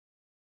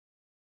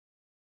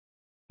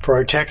For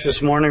our text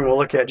this morning, we'll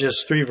look at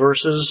just 3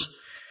 verses,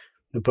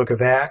 the book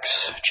of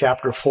Acts,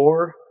 chapter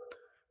 4.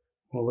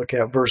 We'll look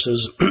at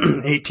verses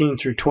 18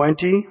 through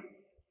 20.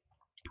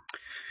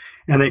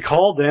 And they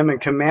called them and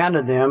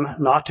commanded them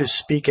not to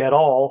speak at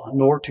all,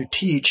 nor to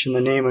teach in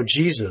the name of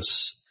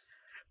Jesus.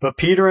 But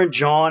Peter and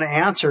John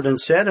answered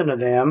and said unto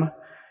them,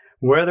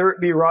 Whether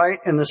it be right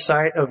in the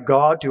sight of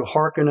God to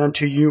hearken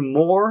unto you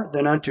more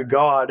than unto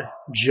God,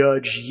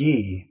 judge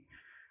ye.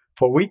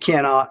 For we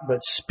cannot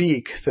but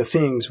speak the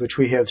things which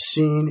we have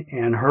seen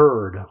and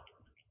heard.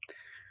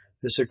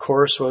 This, of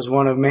course, was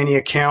one of many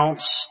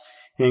accounts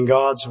in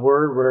God's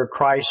Word where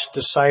Christ's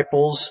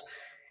disciples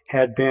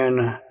had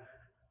been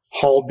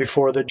hauled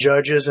before the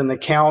judges and the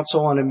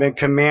council and had been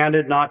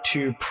commanded not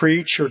to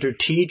preach or to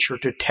teach or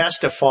to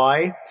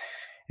testify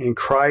in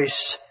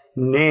Christ's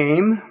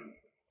name.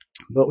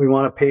 But we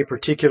want to pay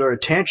particular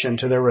attention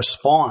to their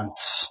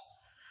response.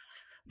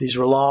 These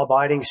were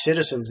law-abiding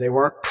citizens. They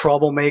weren't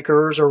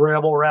troublemakers or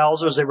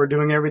rebel-rousers. They were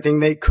doing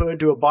everything they could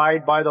to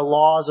abide by the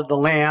laws of the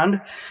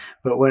land.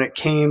 But when it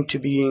came to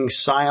being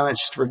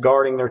silenced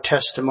regarding their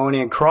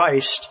testimony in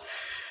Christ,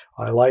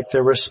 I like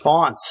their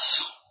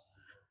response.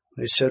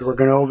 They said, we're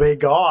going to obey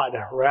God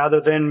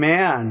rather than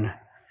man.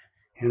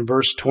 In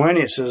verse 20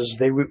 it says,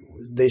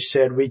 they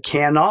said, we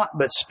cannot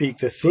but speak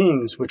the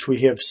things which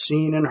we have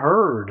seen and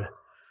heard.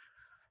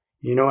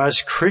 You know,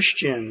 as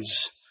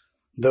Christians,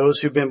 those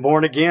who've been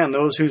born again,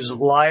 those whose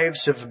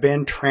lives have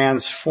been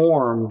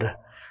transformed,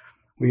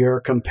 we are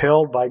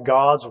compelled by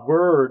God's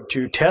Word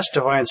to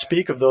testify and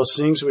speak of those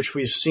things which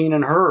we've seen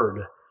and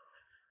heard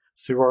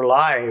through our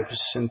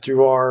lives and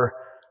through our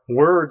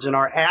words and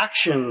our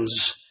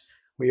actions.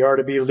 We are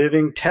to be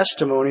living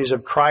testimonies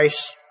of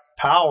Christ's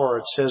power.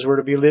 It says we're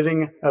to be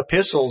living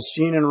epistles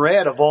seen and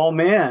read of all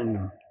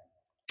men.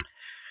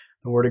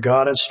 The Word of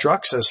God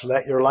instructs us,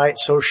 let your light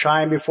so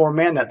shine before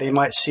men that they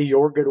might see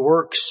your good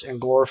works and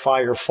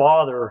glorify your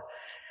Father,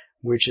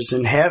 which is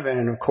in heaven.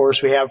 And of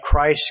course, we have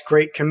Christ's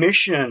great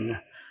commission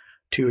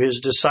to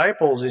his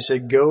disciples. He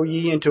said, go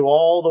ye into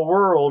all the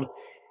world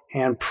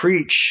and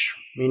preach,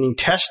 meaning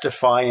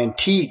testify and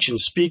teach and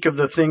speak of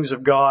the things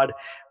of God,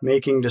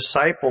 making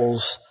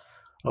disciples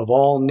of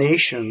all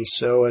nations.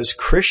 So as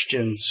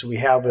Christians, we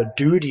have a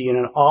duty and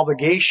an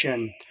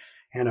obligation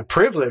and a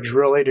privilege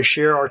really to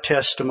share our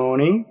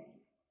testimony.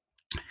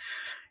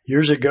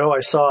 Years ago,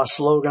 I saw a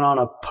slogan on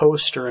a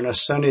poster in a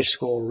Sunday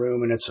school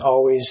room, and it's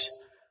always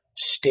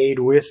stayed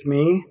with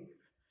me.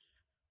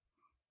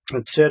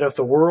 It said, if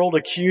the world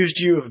accused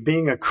you of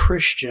being a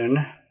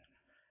Christian,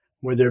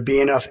 would there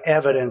be enough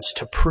evidence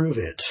to prove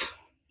it?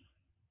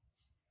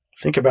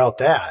 Think about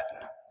that.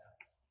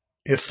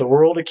 If the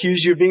world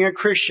accused you of being a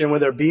Christian,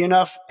 would there be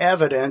enough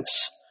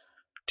evidence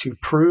to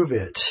prove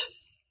it?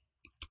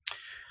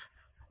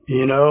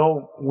 You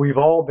know, we've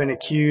all been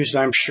accused,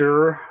 I'm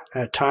sure,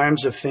 at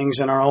times of things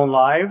in our own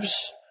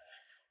lives.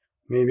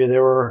 Maybe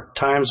there were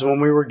times when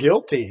we were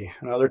guilty,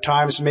 and other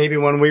times maybe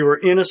when we were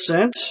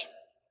innocent.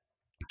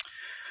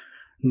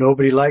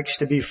 Nobody likes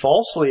to be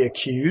falsely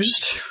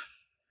accused.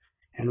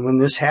 And when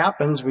this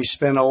happens, we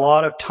spend a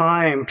lot of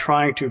time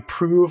trying to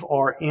prove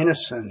our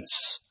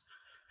innocence.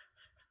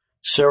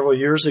 Several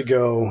years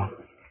ago,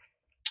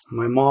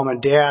 my mom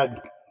and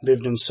dad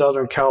lived in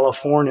Southern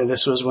California.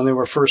 This was when they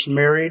were first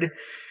married.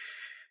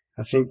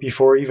 I think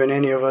before even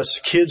any of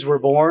us kids were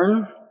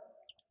born.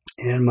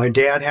 And my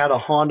dad had a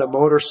Honda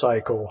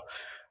motorcycle.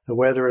 The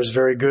weather is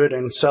very good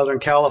in Southern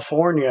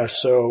California,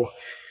 so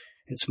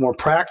it's more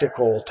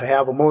practical to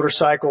have a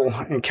motorcycle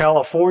in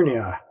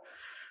California.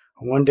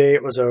 One day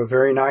it was a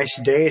very nice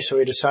day, so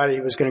he decided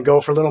he was going to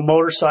go for a little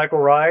motorcycle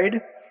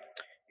ride.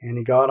 And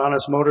he got on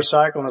his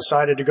motorcycle and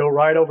decided to go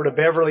right over to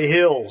Beverly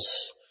Hills.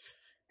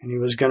 And he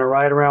was going to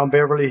ride around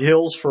Beverly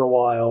Hills for a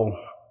while.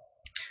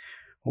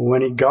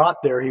 When he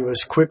got there, he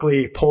was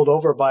quickly pulled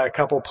over by a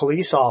couple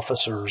police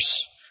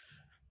officers.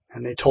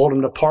 And they told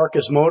him to park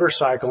his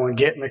motorcycle and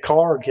get in the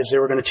car because they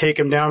were going to take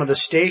him down to the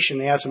station.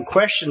 They had some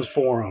questions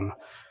for him.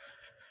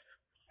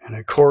 And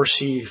of course,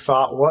 he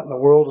thought, what in the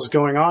world is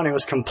going on? He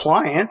was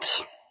compliant.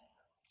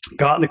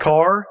 Got in the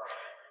car.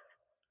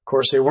 Of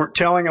course, they weren't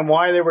telling him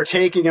why they were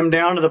taking him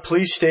down to the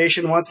police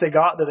station. Once they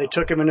got there, they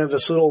took him into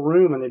this little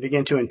room and they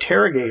began to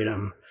interrogate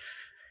him.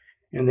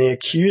 And they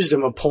accused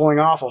him of pulling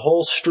off a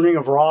whole string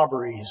of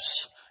robberies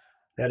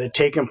that had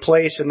taken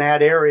place in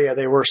that area.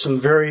 There were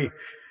some very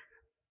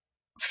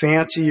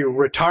fancy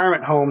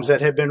retirement homes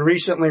that had been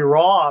recently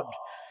robbed.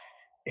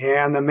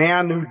 And the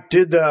man who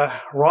did the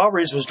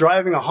robberies was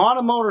driving a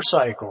Honda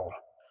motorcycle.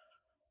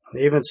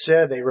 They even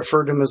said they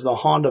referred to him as the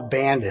Honda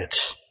Bandit.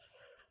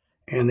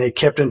 And they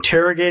kept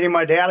interrogating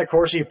my dad. Of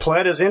course, he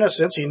pled his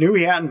innocence. He knew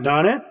he hadn't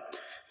done it.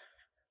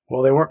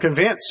 Well, they weren't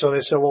convinced. So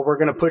they said, well, we're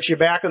going to put you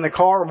back in the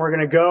car and we're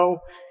going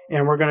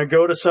to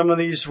go to some of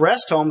these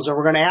rest homes and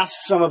we're going to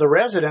ask some of the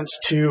residents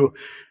to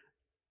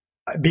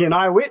be an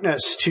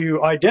eyewitness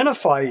to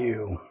identify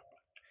you.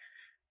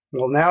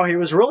 Well, now he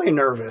was really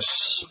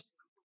nervous.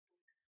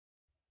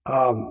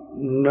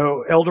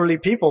 No, elderly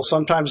people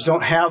sometimes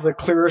don't have the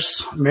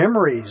clearest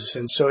memories.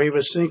 And so he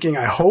was thinking,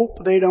 I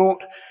hope they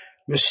don't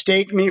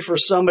mistake me for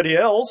somebody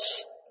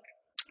else.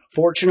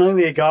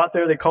 Fortunately, they got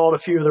there. They called a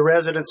few of the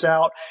residents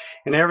out,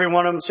 and every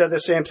one of them said the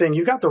same thing.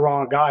 You got the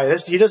wrong guy.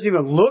 He doesn't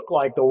even look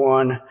like the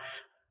one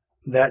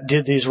that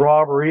did these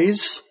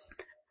robberies.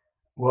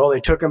 Well,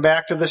 they took him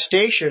back to the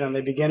station, and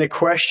they began to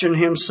question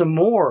him some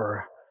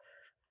more.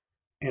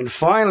 And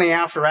finally,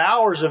 after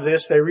hours of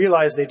this, they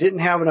realized they didn't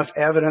have enough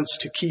evidence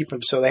to keep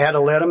him, so they had to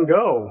let him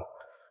go.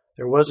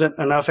 There wasn't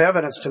enough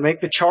evidence to make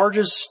the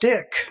charges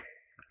stick.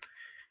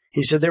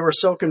 He said they were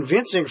so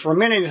convincing. For a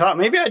minute, he thought,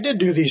 maybe I did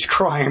do these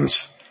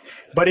crimes.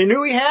 But he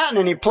knew he hadn't,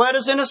 and he pled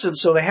his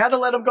innocence, so they had to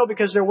let him go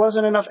because there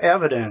wasn't enough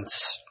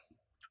evidence.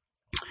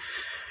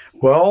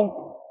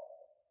 Well,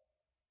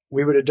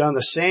 we would have done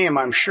the same,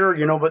 I'm sure,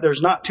 but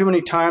there's not too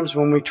many times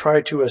when we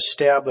try to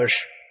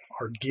establish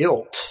our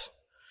guilt.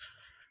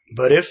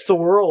 But if the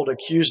world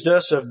accused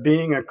us of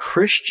being a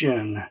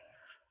Christian,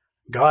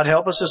 God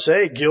help us to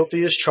say,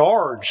 guilty is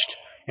charged.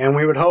 And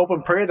we would hope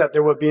and pray that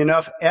there would be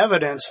enough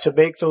evidence to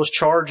make those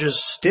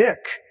charges stick.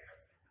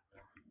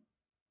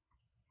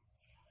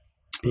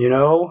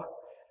 I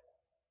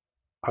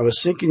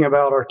was thinking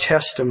about our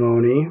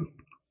testimony.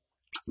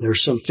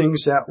 There's some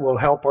things that will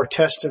help our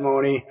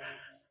testimony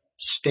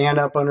stand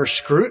up under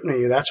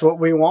scrutiny. That's what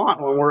we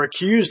want when we're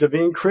accused of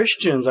being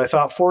Christians. I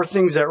thought 4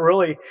 things that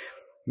really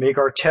make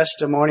our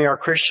testimony, our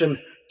Christian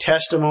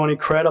testimony,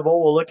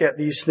 credible. We'll look at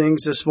these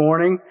things this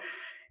morning.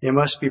 It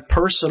must be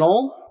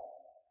personal.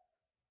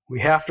 We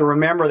have to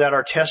remember that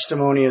our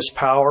testimony is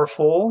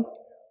powerful.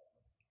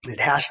 It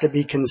has to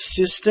be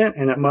consistent,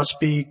 and it must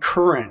be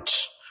current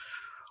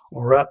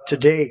or up to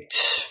date.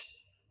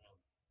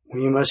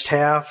 We must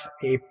have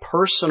a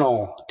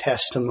personal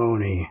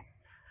testimony.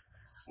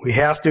 We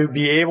have to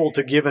be able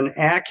to give an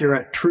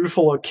accurate,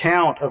 truthful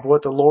account of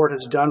what the Lord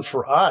has done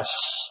for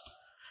us.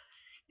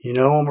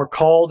 When we're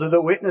called to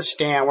the witness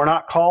stand, we're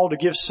not called to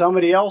give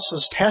somebody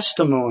else's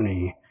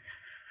testimony.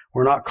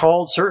 We're not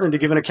called certainly to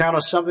give an account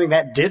of something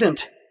that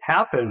didn't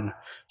happen.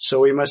 So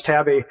we must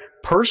have a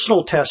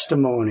personal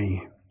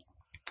testimony.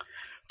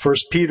 1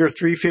 Peter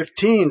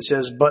 3:15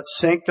 says, "But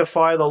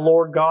sanctify the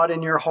Lord God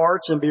in your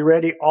hearts, and be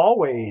ready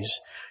always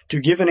to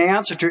give an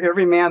answer to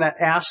every man that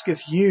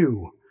asketh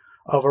you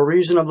of a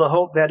reason of the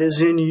hope that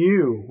is in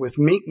you, with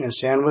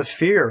meekness and with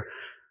fear."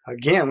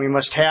 Again, we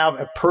must have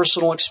a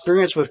personal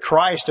experience with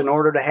Christ in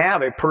order to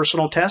have a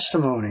personal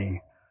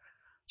testimony.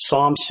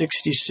 Psalm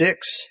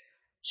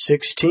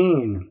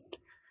 66:16.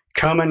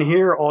 "Come and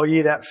hear, all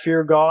ye that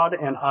fear God,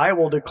 and I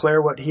will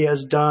declare what he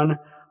has done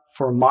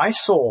for my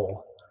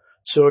soul."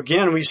 So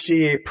again, we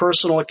see a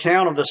personal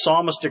account of the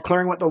psalmist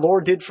declaring what the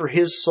Lord did for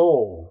his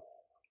soul.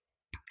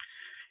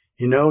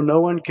 No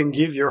one can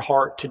give your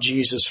heart to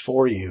Jesus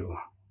for you.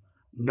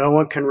 No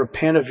one can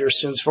repent of your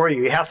sins for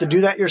you. You have to do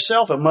that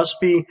yourself. It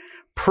must be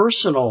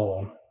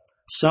personal.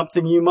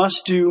 Something you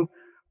must do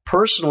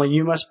personally.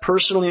 You must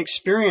personally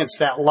experience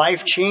that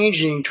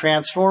life-changing,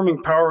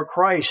 transforming power of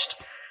Christ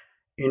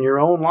in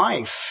your own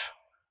life.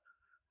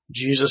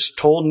 Jesus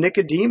told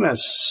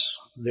Nicodemus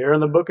there in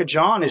the book of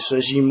John, he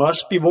says, "You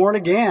must be born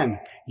again."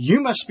 You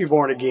must be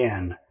born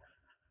again.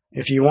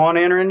 If you want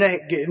to enter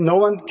into, no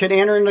one can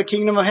enter into the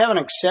kingdom of heaven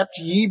except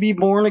ye be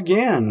born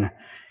again.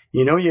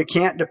 You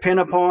can't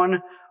depend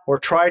upon or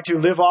try to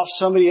live off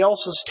somebody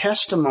else's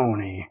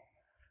testimony.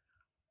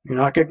 You're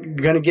not going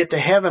to get to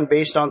heaven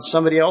based on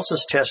somebody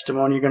else's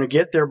testimony. You're going to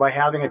get there by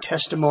having a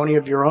testimony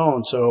of your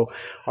own. So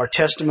our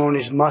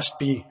testimonies must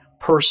be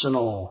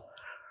personal.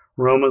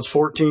 Romans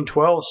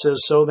 14:12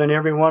 says, "So then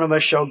every one of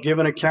us shall give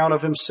an account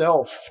of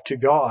himself to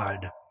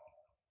God."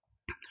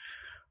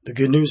 The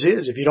good news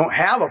is, if you don't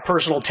have a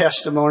personal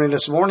testimony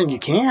this morning, you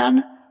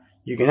can.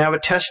 You can have a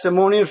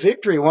testimony of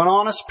victory, one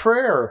honest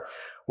prayer,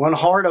 one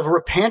heart of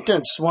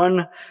repentance,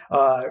 one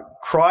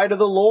cry to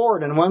the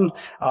Lord, and one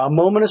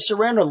moment of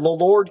surrender. The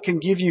Lord can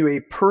give you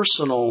a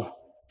personal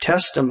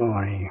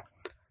testimony.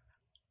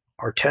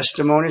 Our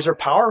testimonies are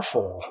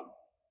powerful.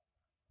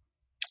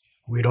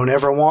 We don't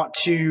ever want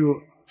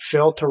to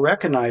fail to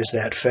recognize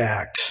that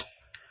fact.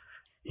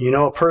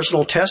 A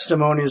personal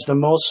testimony is the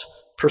most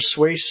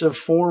persuasive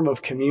form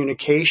of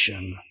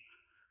communication.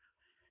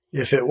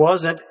 If it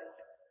wasn't,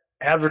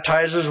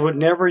 advertisers would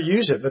never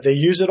use it, but they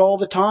use it all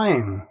the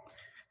time.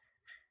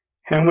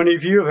 How many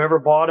of you have ever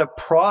bought a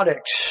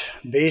product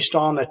based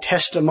on the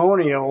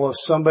testimonial of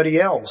somebody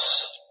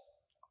else?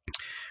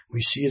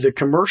 We see the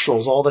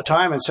commercials all the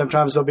time, and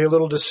sometimes there'll be a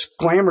little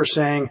disclaimer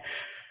saying,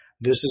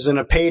 this isn't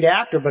a paid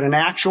actor, but an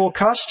actual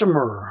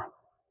customer.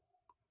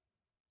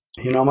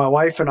 My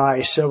wife and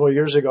I, several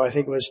years ago, I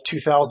think it was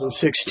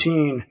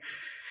 2016,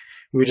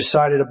 we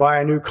decided to buy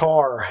a new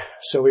car.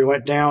 So we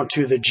went down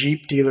to the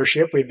Jeep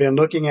dealership. We'd been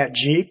looking at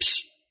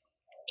Jeeps.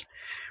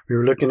 We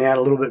were looking at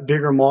a little bit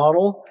bigger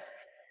model,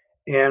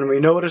 and we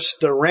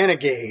noticed the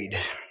Renegade.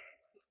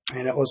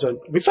 And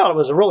we thought it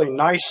was a really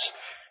nice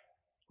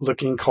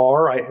looking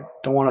car. I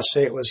don't want to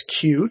say it was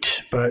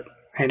cute, but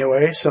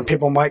anyway, some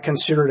people might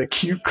consider it a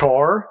cute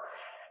car.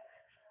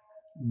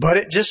 But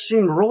it just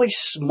seemed really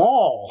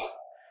small.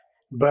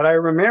 But I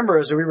remember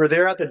as we were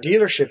there at the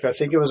dealership, I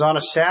think it was on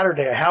a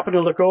Saturday, I happened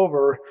to look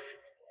over,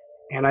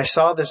 and I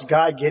saw this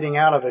guy getting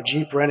out of a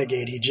Jeep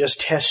Renegade. He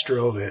just test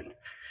drove it.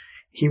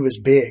 He was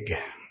big.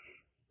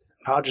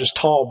 Not just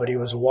tall, but he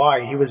was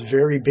wide. He was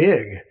very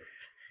big.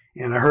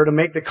 And I heard him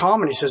make the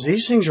comment. He says,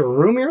 these things are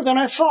roomier than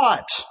I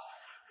thought.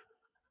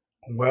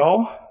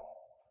 Well,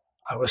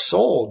 I was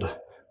sold.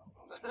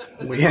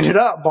 We ended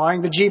up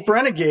buying the Jeep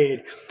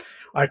Renegade.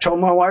 I told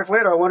my wife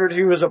later, I wondered if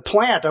he was a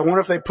plant. I wonder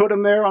if they put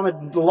him there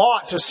on the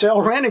lot to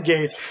sell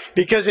Renegades,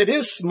 because it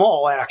is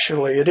small,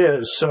 actually. It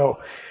is. So,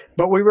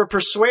 but we were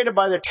persuaded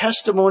by the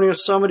testimony of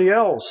somebody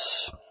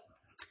else.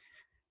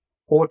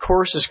 Well, of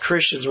course, as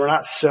Christians, we're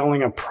not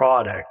selling a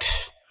product,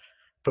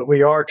 but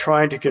we are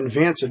trying to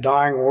convince a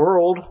dying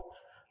world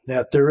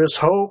that there is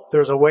hope.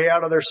 There's a way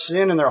out of their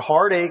sin and their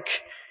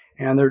heartache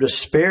and their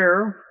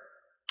despair.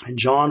 In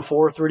John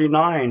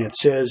 4:39, it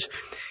says,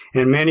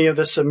 and many of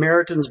the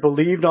Samaritans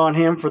believed on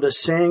him for the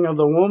saying of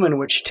the woman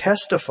which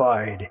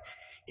testified,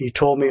 he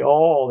told me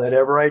all that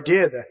ever I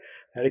did.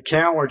 That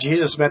account where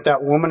Jesus met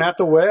that woman at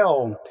the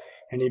well,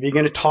 and he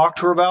began to talk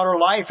to her about her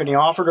life, and he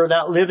offered her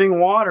that living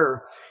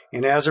water.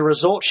 And as a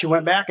result, she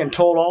went back and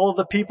told all of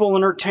the people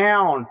in her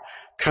town,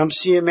 come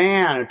see a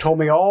man, and told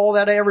me all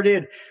that I ever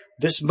did.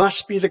 This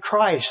must be the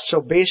Christ.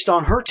 So based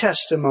on her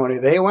testimony,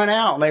 they went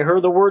out and they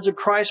heard the words of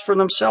Christ for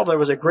themselves. There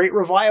was a great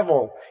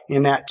revival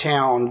in that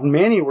town.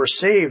 Many were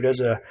saved as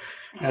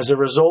a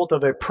result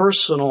of a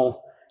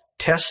personal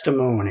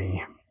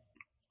testimony.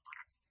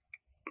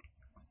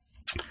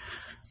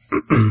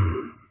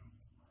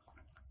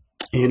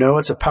 You know,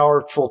 it's a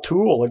powerful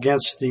tool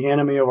against the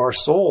enemy of our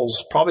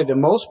souls. Probably the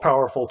most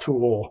powerful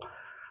tool.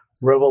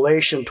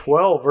 Revelation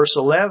 12, verse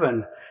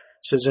 11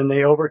 says, and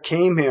they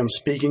overcame him,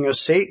 speaking of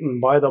Satan,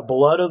 by the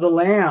blood of the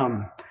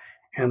Lamb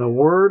and the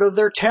word of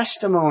their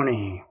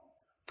testimony.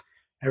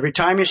 Every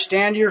time you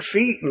stand to your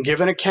feet and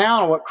give an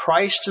account of what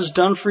Christ has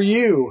done for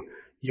you,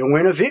 you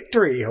win a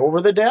victory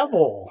over the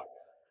devil.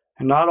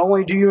 And not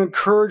only do you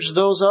encourage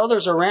those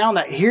others around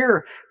that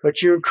hear,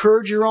 but you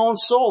encourage your own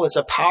soul. It's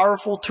a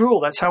powerful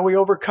tool. That's how we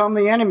overcome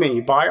the enemy,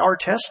 by our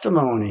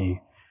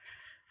testimony.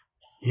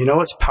 You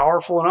know, it's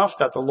powerful enough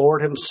that the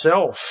Lord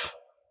himself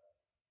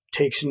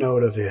takes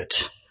note of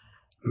it.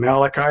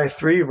 Malachi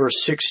 3,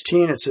 verse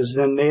 16, it says,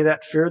 then they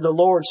that feared the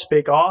Lord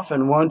spake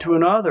often one to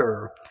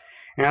another.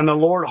 And the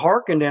Lord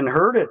hearkened and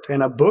heard it.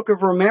 And a book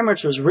of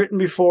remembrance was written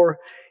before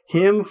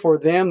him for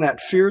them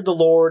that feared the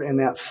Lord and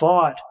that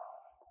thought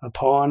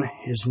upon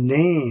his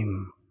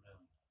name.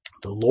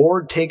 The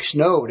Lord takes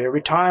note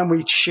every time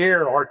we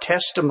share our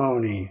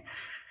testimony.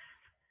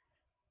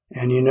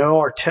 And you know,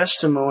 our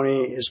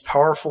testimony is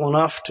powerful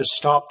enough to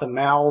stop the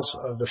mouths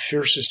of the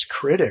fiercest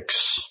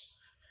critics.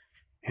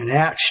 In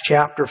Acts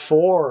chapter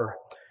 4,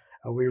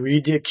 we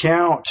read the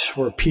account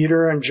where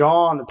Peter and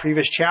John, the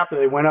previous chapter,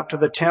 they went up to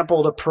the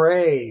temple to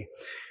pray.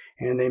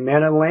 And they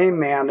met a lame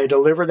man. They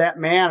delivered that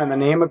man in the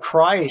name of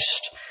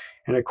Christ.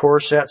 And of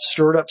course, that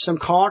stirred up some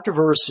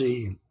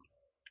controversy.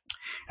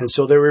 And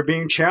so they were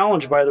being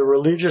challenged by the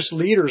religious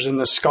leaders and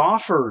the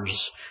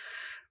scoffers.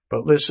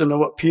 But listen to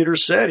what Peter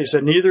said. He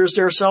said, neither is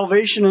there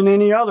salvation in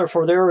any other,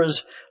 for there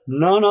is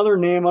none other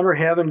name under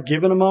heaven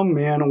given among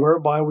men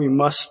whereby we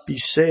must be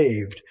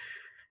saved.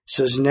 It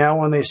says, now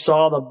when they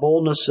saw the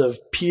boldness of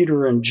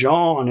Peter and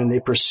John, and they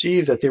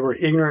perceived that they were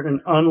ignorant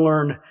and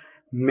unlearned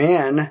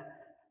men,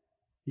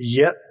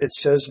 yet it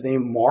says they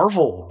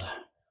marveled,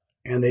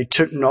 and they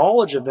took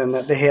knowledge of them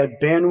that they had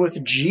been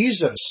with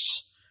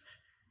Jesus.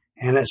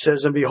 And it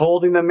says, and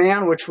beholding the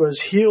man which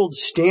was healed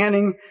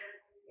standing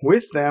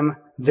with them,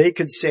 they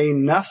could say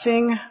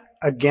nothing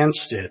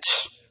against it.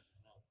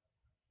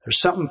 There's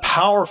something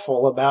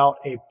powerful about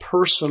a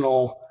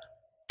personal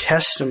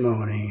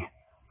testimony.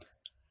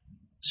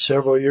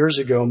 Several years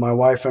ago, my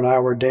wife and I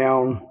were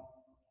down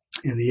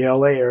in the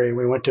LA area.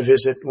 We went to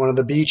visit one of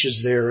the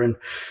beaches there, and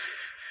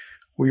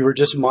we were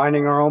just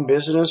minding our own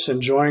business,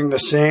 enjoying the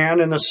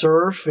sand and the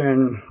surf.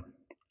 And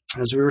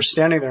as we were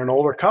standing there, an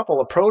older couple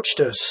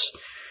approached us,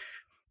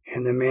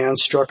 and the man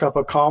struck up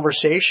a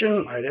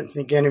conversation. I didn't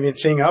think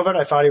anything of it.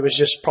 I thought he was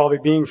just probably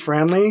being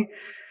friendly.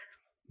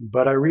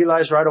 But I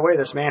realized right away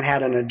this man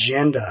had an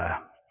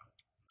agenda.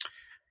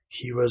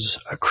 He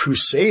was a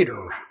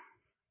crusader.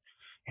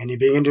 And he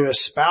began to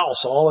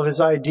espouse all of his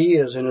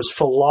ideas and his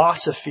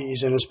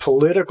philosophies and his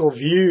political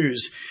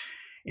views.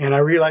 And I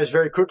realized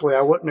very quickly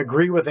I wouldn't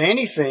agree with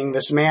anything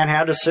this man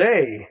had to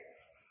say.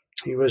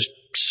 He was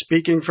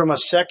speaking from a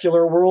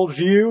secular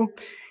worldview,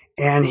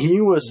 and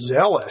he was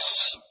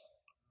zealous.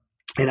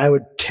 And I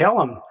would tell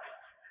him,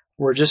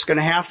 we're just going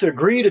to have to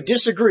agree to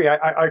disagree.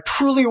 I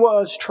truly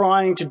was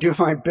trying to do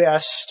my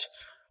best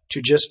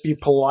to just be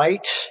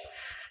polite,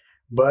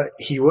 but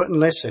he wouldn't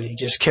listen. He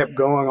just kept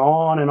going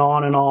on and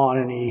on and on.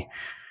 And he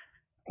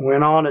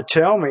went on to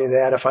tell me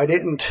that if I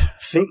didn't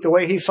think the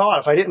way he thought,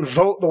 if I didn't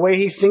vote the way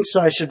he thinks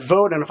I should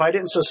vote, and if I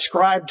didn't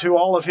subscribe to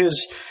all of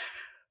his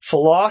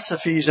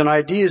philosophies and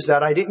ideas,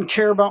 that I didn't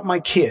care about my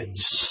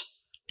kids,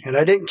 and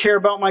I didn't care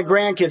about my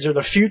grandkids or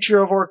the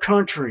future of our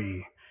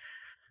country.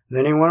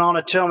 Then he went on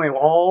to tell me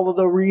all of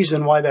the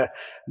reason why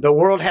the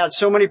world had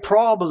so many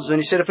problems. And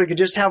he said if we could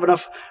just have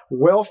enough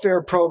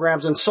welfare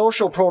programs and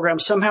social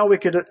programs, somehow we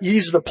could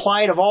ease the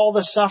plight of all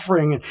the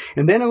suffering,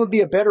 and then it would be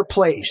a better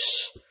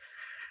place.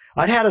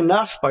 I'd had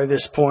enough by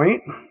this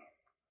point.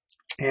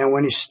 And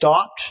when he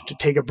stopped to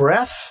take a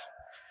breath,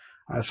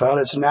 I thought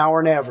it's now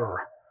or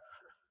never.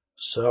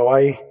 So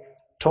I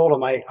told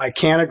him, I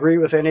can't agree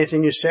with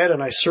anything you said,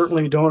 and I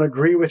certainly don't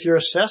agree with your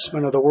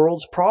assessment of the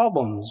world's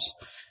problems.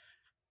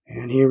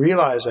 And he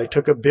realized I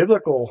took a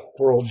biblical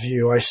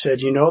worldview. I said,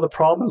 the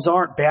problems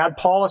aren't bad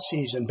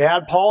policies and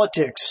bad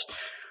politics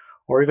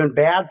or even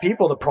bad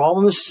people. The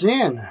problem is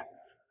sin.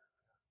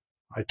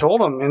 I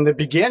told him in the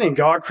beginning,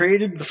 God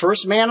created the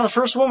first man and the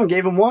first woman,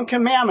 gave them one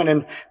commandment,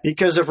 and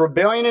because of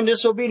rebellion and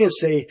disobedience,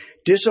 they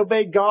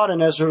disobeyed God,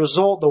 and as a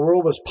result, the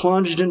world was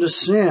plunged into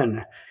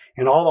sin.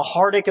 And all the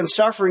heartache and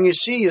suffering you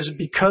see is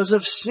because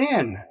of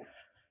sin.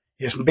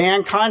 If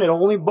mankind had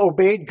only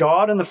obeyed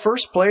God in the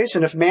first place,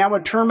 and if man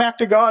would turn back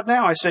to God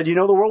now, I said, the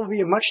world would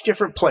be a much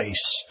different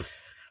place.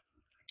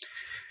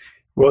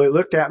 Well, he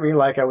looked at me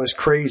like I was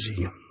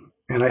crazy,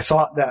 and I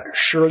thought that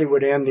surely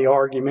would end the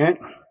argument.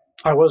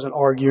 I wasn't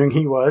arguing,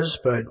 he was,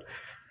 but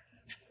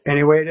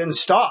anyway, it didn't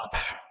stop.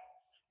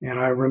 And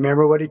I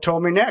remember what he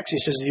told me next. He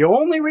says, the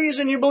only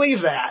reason you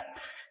believe that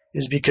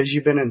is because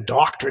you've been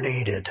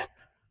indoctrinated.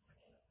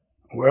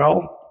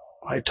 Well,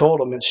 I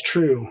told him it's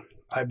true.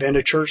 I've been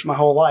to church my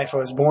whole life. I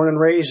was born and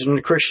raised in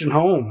a Christian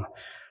home,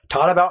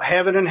 taught about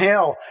heaven and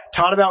hell,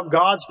 taught about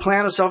God's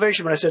plan of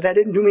salvation. But I said that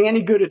didn't do me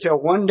any good until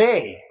one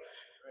day.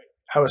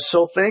 I was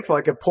so thankful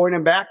I could point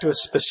him back to a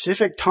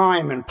specific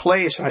time and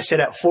place. And I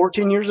said at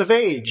 14 years of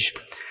age,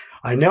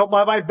 I knelt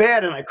by my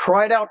bed and I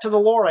cried out to the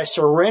Lord. I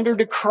surrendered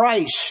to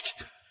Christ.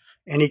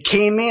 And he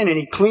came in and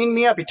he cleaned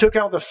me up. He took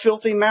out the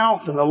filthy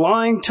mouth and the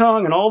lying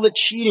tongue and all the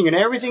cheating and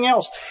everything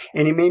else.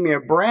 And he made me a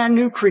brand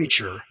new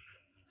creature.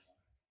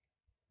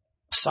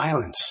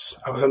 Silence.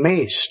 I was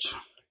amazed.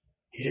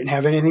 He didn't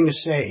have anything to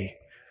say.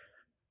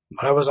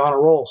 But I was on a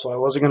roll, so I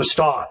wasn't going to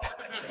stop.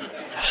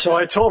 So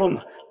I told him,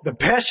 the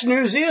best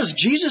news is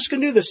Jesus can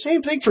do the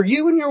same thing for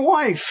you and your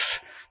wife.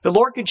 The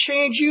Lord could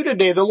change you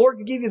today. The Lord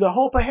could give you the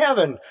hope of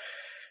heaven.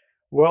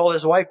 Well,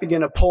 his wife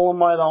began to pull him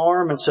by the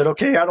arm and said,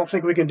 okay, I don't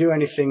think we can do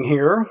anything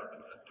here.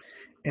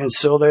 And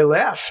so they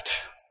left.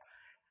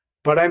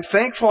 But I'm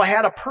thankful I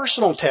had a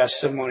personal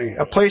testimony,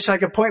 a place I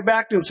could point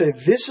back to and say,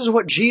 this is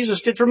what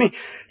Jesus did for me.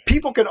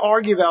 People can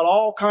argue about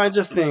all kinds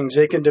of things.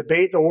 They can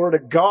debate the Word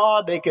of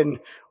God. They can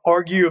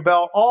argue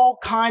about all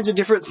kinds of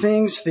different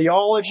things,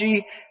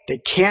 theology. They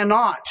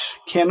cannot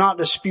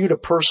dispute a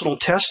personal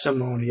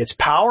testimony. It's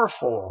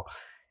powerful,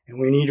 and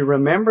we need to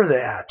remember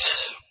that.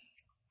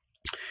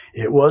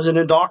 It wasn't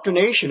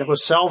indoctrination. It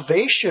was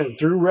salvation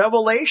through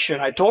revelation.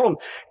 I told him,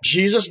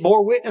 Jesus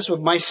bore witness with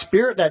my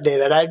spirit that day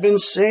that I'd been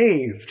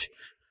saved.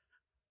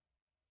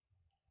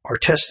 Our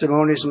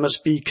testimonies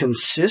must be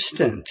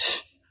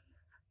consistent.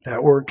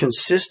 That word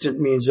consistent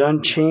means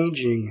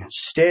unchanging,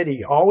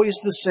 steady,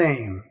 always the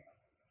same.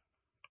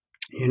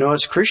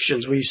 As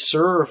Christians, we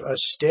serve a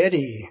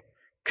steady,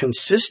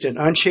 consistent,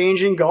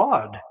 unchanging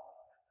God.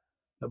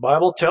 The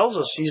Bible tells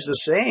us He's the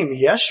same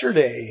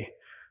yesterday,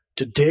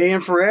 today,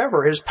 and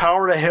forever. His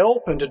power to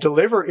help and to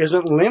deliver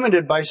isn't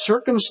limited by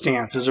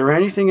circumstances or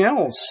anything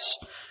else.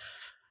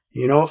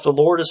 If the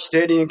Lord is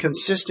steady and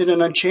consistent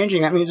and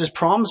unchanging, that means His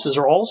promises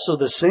are also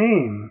the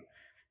same.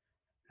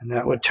 And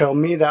that would tell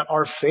me that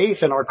our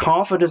faith and our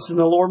confidence in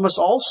the Lord must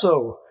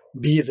also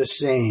be the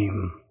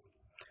same.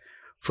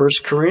 1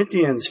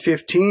 Corinthians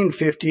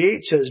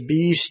 15:58 says,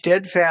 be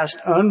steadfast,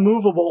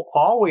 unmovable,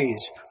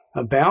 always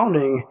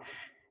abounding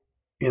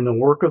in the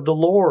work of the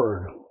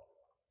Lord.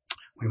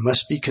 We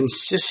must be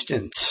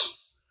consistent.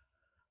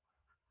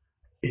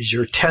 Is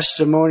your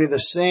testimony the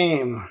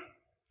same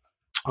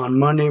on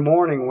Monday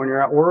morning when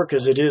you're at work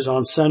as it is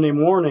on Sunday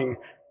morning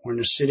when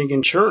you're sitting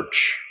in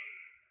church?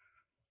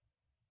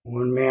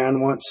 One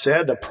man once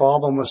said the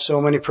problem with so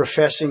many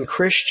professing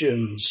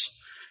Christians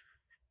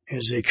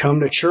is they come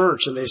to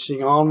church and they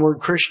sing Onward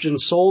Christian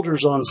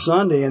Soldiers on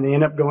Sunday and they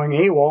end up going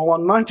AWOL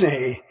on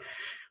Monday.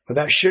 But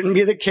that shouldn't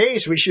be the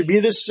case. We should be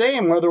the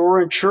same whether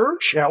we're in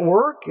church, at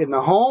work, in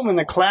the home, in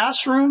the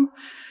classroom.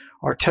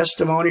 Our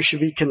testimony should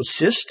be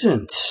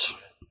consistent.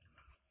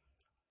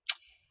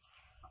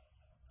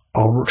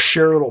 I'll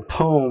share a little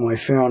poem I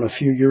found a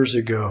few years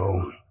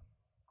ago.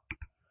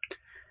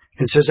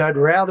 It says, I'd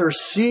rather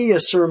see a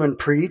sermon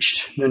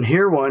preached than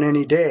hear one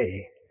any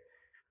day.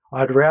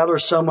 I'd rather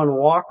someone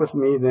walk with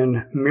me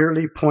than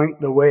merely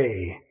point the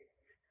way.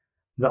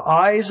 The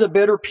eye is a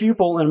better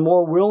pupil and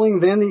more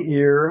willing than the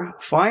ear.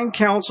 Fine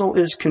counsel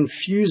is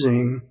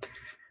confusing,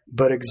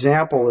 but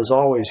example is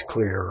always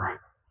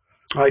clear.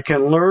 I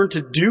can learn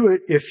to do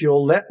it if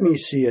you'll let me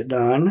see it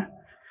done.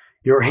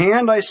 Your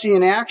hand I see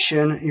in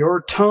action,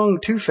 your tongue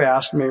too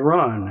fast may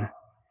run.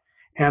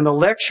 And the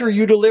lecture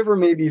you deliver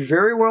may be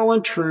very well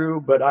and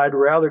true, but I'd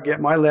rather get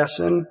my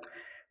lesson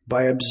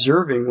by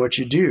observing what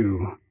you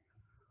do.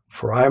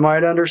 For I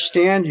might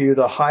understand you,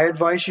 the high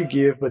advice you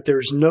give, but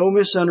there's no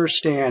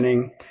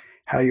misunderstanding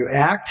how you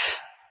act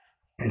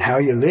and how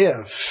you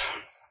live.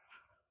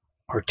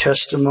 Our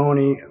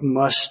testimony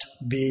must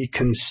be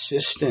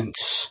consistent.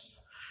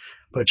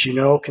 But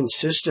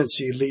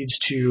consistency leads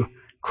to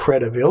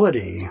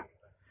credibility.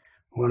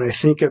 When I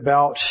think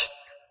about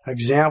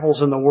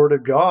examples in the Word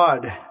of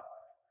God,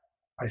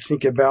 I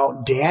think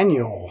about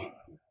Daniel.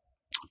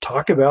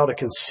 Talk about a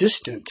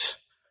consistent,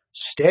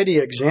 steady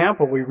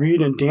example. We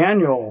read in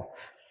Daniel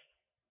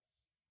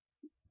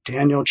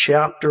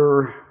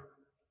chapter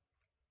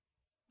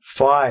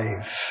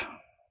 5.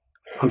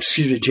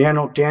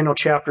 Daniel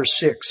chapter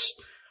 6,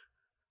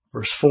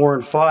 verse 4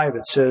 and 5.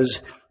 It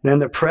says, "Then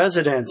the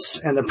presidents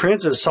and the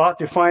princes sought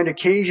to find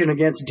occasion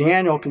against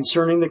Daniel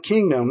concerning the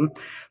kingdom,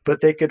 but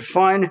they could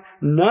find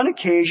none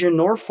occasion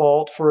nor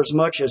fault, for as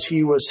much as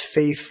he was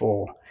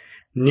faithful.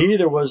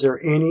 Neither was there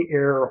any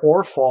error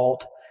or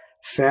fault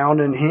found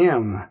in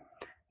him.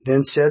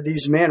 Then said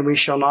these men, we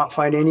shall not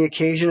find any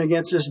occasion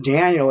against this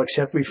Daniel,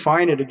 except we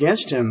find it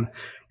against him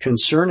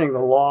concerning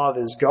the law of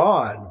his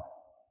God."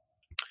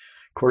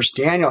 Of course,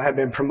 Daniel had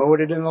been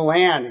promoted in the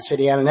land. It said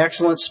he had an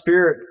excellent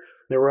spirit.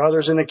 There were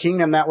others in the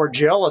kingdom that were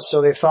jealous,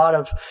 so they thought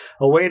of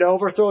a way to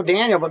overthrow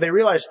Daniel, but they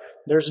realized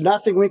there's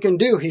nothing we can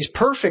do. He's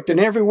perfect in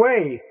every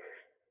way.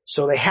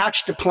 So they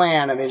hatched a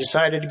plan, and they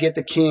decided to get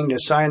the king to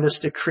sign this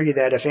decree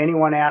that if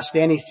anyone asked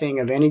anything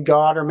of any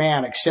god or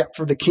man except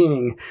for the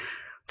king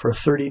for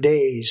 30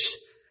 days,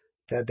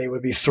 that they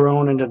would be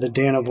thrown into the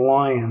den of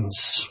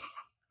lions.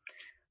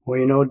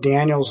 Well,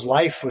 Daniel's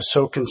life was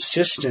so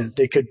consistent,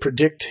 they could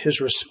predict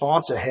his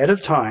response ahead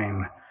of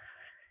time.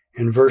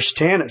 In verse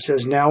 10, it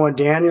says, "Now when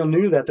Daniel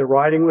knew that the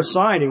writing was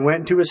signed, he went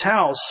into his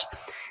house,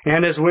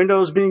 and his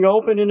windows being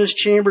opened in his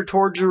chamber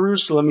toward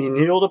Jerusalem, he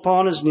kneeled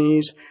upon his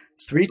knees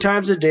 3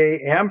 times a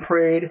day and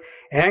prayed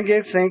and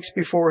gave thanks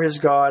before his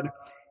God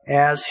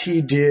as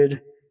he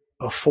did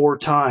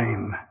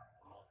aforetime."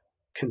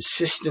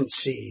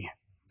 Consistency.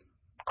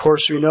 Of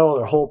course, we know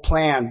their whole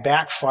plan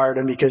backfired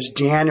him because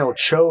Daniel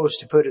chose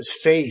to put his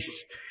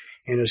faith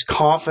and his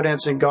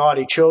confidence in God.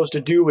 He chose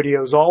to do what he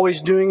was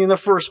always doing in the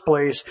first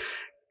place.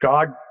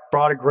 God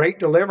brought a great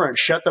deliverance,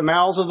 shut the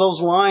mouths of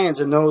those lions,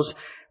 and those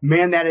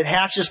men that had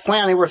hatched this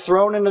plan, they were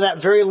thrown into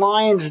that very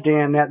lion's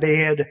den that they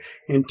had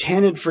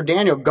intended for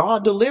Daniel.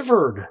 God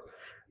delivered.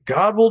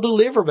 God will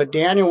deliver, but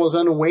Daniel was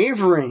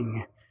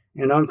unwavering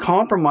and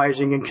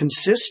uncompromising and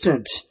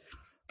consistent.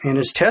 In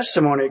his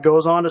testimony, it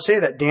goes on to say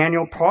that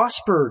Daniel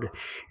prospered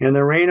in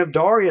the reign of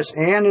Darius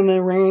and in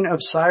the reign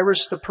of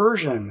Cyrus the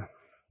Persian.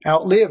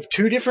 Outlived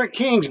 2 different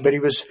kings, but he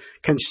was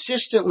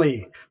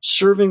consistently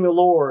serving the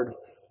Lord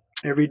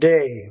every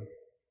day.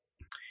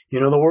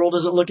 The world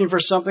isn't looking for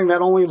something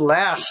that only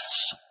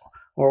lasts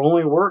or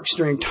only works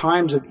during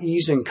times of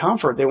ease and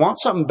comfort. They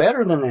want something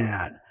better than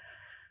that.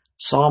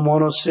 Psalm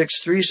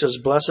 106:3 says,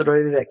 "Blessed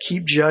are they that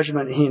keep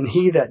judgment, and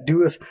he that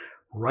doeth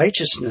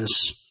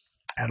righteousness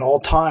at all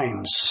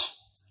times."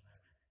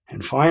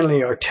 And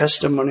finally, our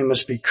testimony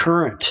must be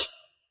current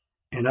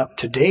and up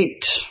to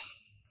date.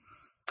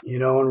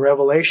 In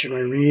Revelation,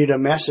 we read a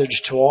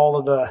message to all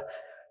of the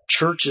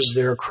churches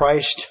there.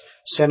 Christ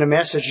sent a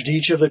message to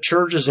each of the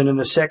churches, and in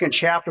the 2nd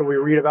chapter, we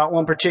read about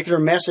one particular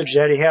message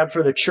that he had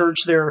for the church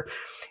there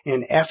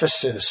in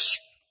Ephesus.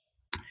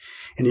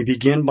 And he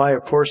began by,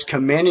 of course,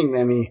 commending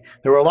them.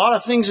 There were a lot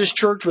of things this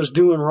church was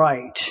doing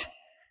right.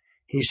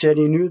 He said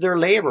he knew their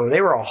labor.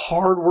 They were a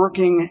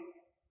hard-working,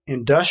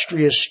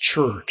 industrious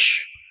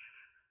church.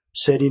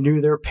 Said he knew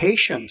their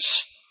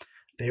patience.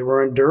 They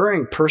were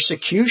enduring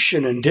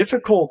persecution and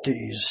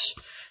difficulties.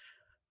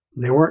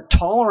 They weren't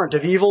tolerant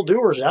of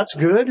evildoers. That's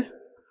good.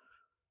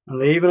 And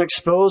they even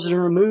exposed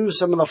and removed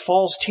some of the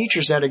false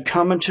teachers that had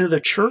come into the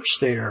church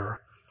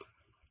there.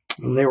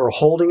 And they were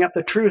holding up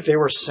the truth. They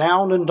were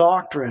sound in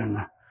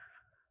doctrine.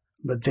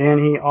 But then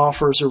he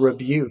offers a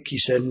rebuke. He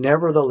said,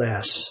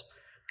 "Nevertheless,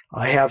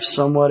 I have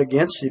somewhat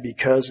against thee,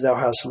 because thou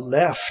hast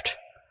left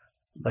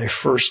thy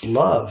first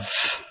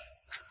love."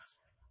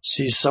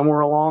 See,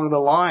 somewhere along the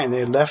line,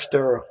 they left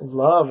their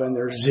love and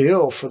their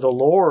zeal for the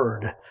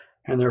Lord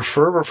and their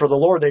fervor for the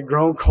Lord. They'd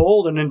grown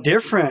cold and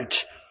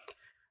indifferent.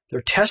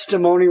 Their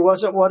testimony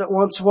wasn't what it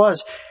once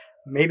was.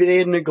 Maybe they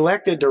had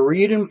neglected to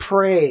read and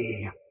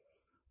pray.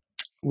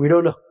 We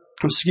don't know.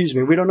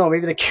 We don't know.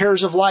 Maybe the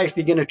cares of life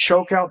begin to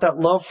choke out that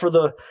love for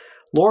the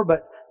Lord,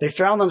 but they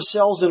found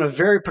themselves in a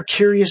very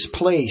precarious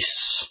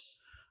place.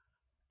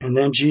 And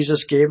then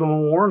Jesus gave them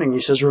a warning. He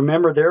says,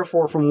 "Remember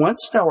therefore from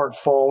whence thou art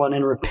fallen,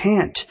 and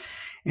repent,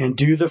 and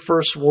do the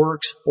first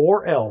works,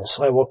 or else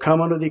I will come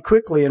unto thee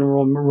quickly, and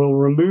will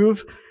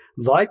remove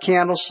thy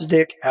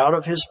candlestick out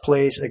of his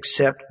place,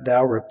 except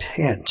thou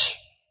repent."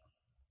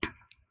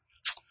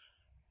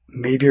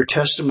 Maybe your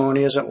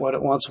testimony isn't what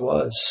it once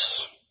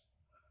was.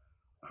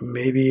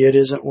 Maybe it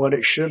isn't what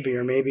it should be,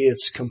 or maybe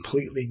it's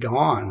completely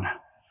gone.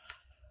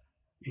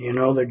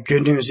 The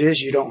good news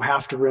is you don't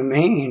have to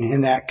remain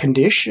in that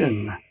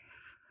condition.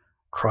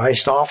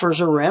 Christ offers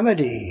a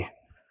remedy.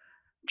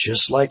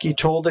 Just like he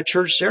told the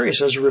church there, he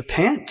says,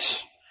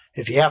 repent.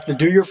 If you have to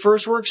do your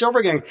first works over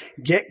again,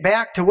 get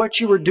back to what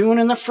you were doing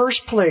in the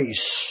first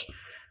place.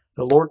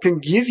 The Lord can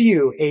give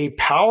you a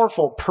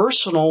powerful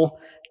personal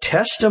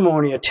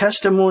testimony, a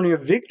testimony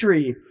of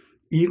victory,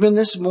 even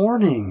this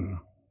morning.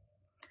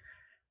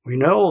 We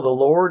know the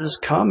Lord is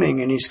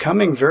coming, and He's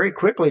coming very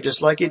quickly,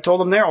 just like He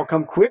told them there, I'll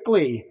come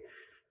quickly,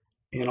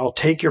 and I'll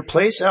take your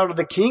place out of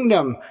the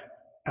kingdom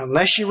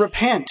unless you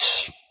repent.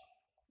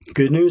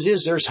 Good news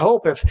is there's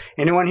hope. If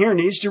anyone here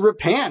needs to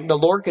repent, the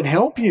Lord can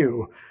help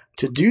you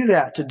to do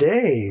that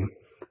today.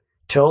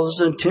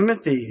 Tells us in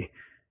Timothy,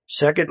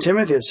 2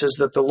 Timothy, it says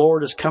that the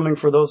Lord is coming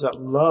for those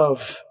that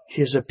love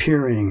His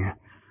appearing.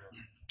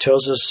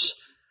 Tells us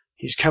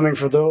He's coming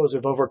for those who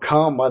have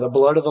overcome by the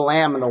blood of the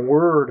Lamb and the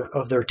word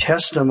of their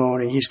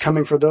testimony. He's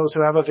coming for those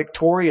who have a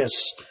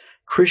victorious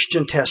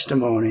Christian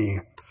testimony.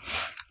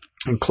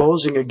 In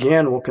closing,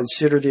 again, we'll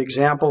consider the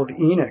example of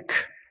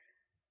Enoch.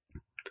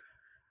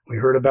 We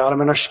heard about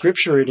him in our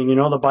scripture reading. You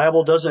know, the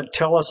Bible doesn't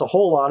tell us a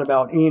whole lot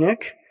about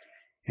Enoch.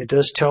 It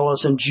does tell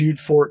us in Jude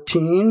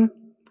 14,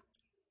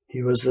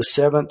 he was the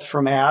seventh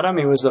from Adam.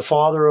 He was the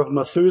father of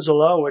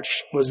Methuselah,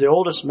 which was the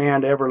oldest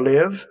man to ever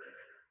live.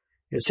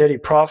 It said he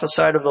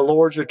prophesied of the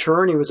Lord's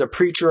return. He was a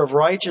preacher of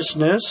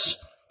righteousness.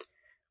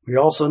 We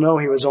also know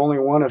he was only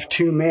one of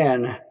two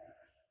men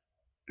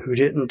who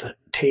didn't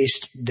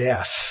taste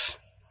death.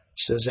 It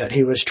says that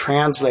he was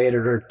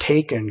translated or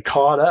taken,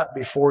 caught up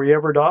before he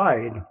ever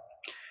died.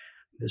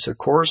 This, of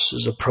course,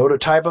 is a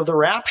prototype of the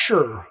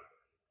rapture.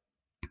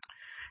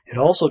 It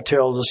also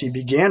tells us he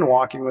began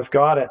walking with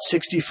God at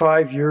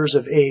 65 years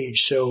of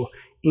age. So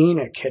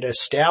Enoch had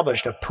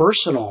established a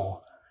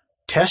personal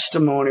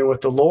testimony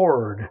with the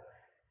Lord.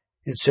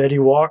 It said he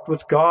walked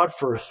with God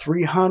for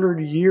 300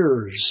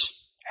 years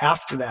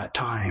after that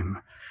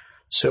time.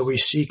 So we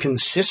see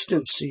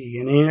consistency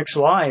in Enoch's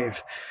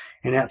life.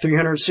 And at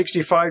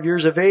 365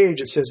 years of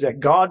age, it says that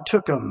God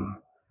took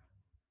him.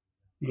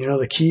 You know,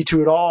 the key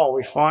to it all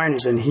we find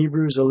is in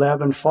Hebrews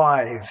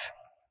 11:5.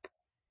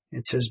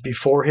 It says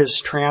before his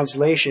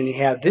translation, he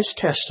had this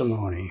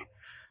testimony,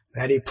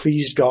 that he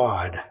pleased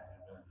God.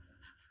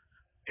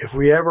 If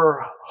we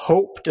ever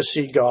hope to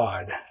see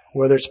God,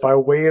 whether it's by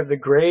way of the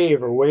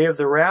grave or way of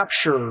the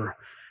rapture,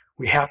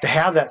 we have to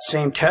have that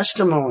same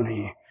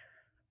testimony.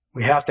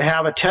 We have to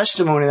have a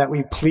testimony that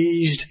we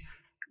pleased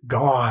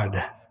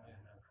God.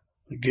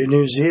 The good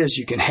news is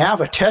you can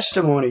have a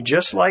testimony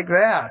just like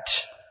that.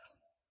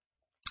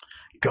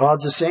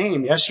 God's the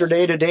same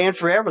yesterday, today, and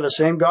forever. The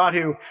same God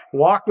who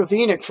walked with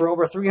Enoch for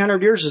over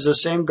 300 years is the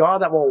same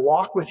God that will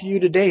walk with you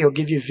today. He'll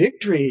give you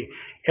victory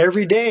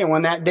every day. And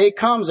when that day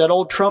comes, that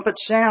old trumpet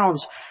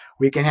sounds,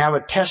 we can have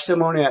a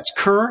testimony that's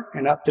current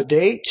and up to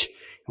date,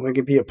 and we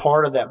can be a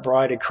part of that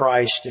bride of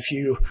Christ. If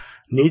you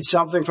need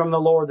something from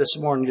the Lord this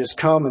morning, just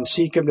come and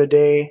seek Him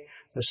today.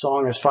 The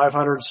song is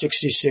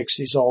 566.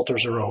 These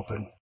altars are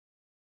open.